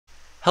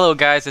Hello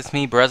guys, it's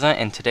me Breza,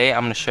 and today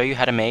I'm going to show you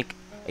how to make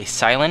a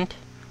silent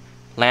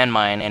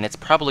landmine, and it's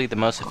probably the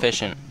most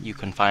efficient you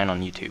can find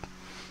on YouTube.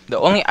 The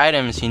only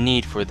items you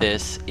need for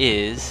this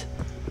is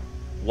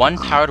one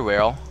powered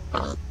rail,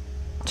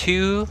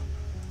 two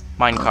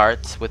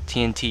minecarts with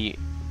TNT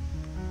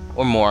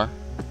or more,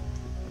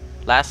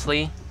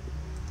 lastly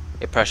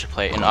a pressure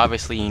plate, and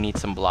obviously you need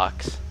some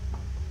blocks.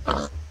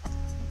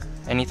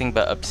 Anything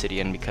but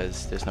obsidian,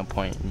 because there's no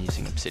point in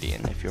using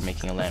obsidian if you're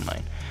making a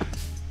landmine.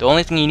 The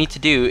only thing you need to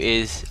do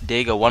is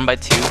dig a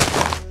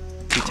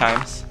 1x2 two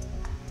times,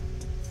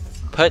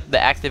 put the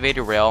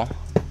activated rail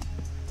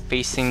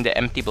facing the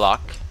empty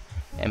block,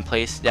 and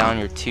place down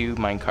your two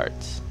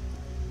minecarts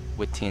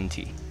with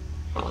TNT.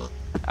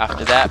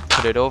 After that,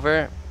 put it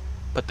over,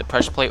 put the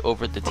pressure plate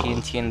over the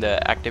TNT and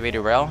the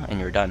activated rail,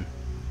 and you're done.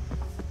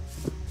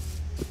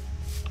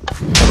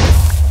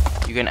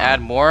 You can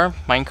add more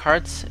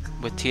minecarts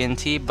with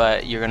TNT,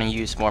 but you're going to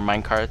use more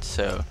minecarts,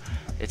 so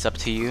it's up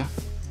to you.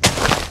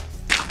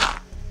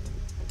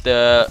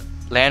 The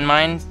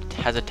landmine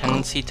has a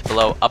tendency to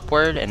blow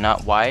upward and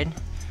not wide,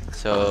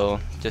 so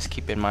just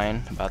keep in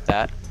mind about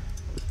that.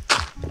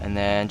 And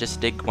then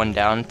just dig one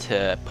down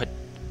to put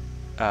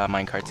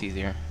minecarts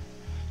easier.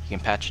 You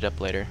can patch it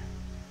up later.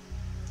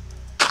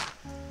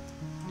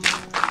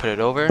 Put it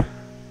over,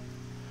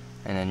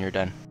 and then you're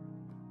done.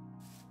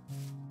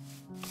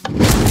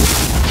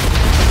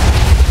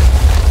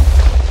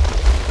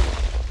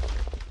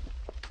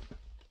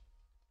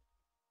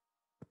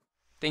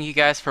 Thank you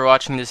guys for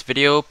watching this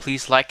video.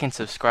 Please like and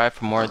subscribe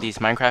for more of these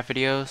Minecraft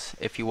videos.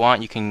 If you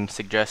want, you can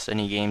suggest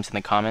any games in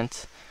the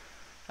comments.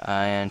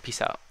 And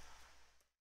peace out.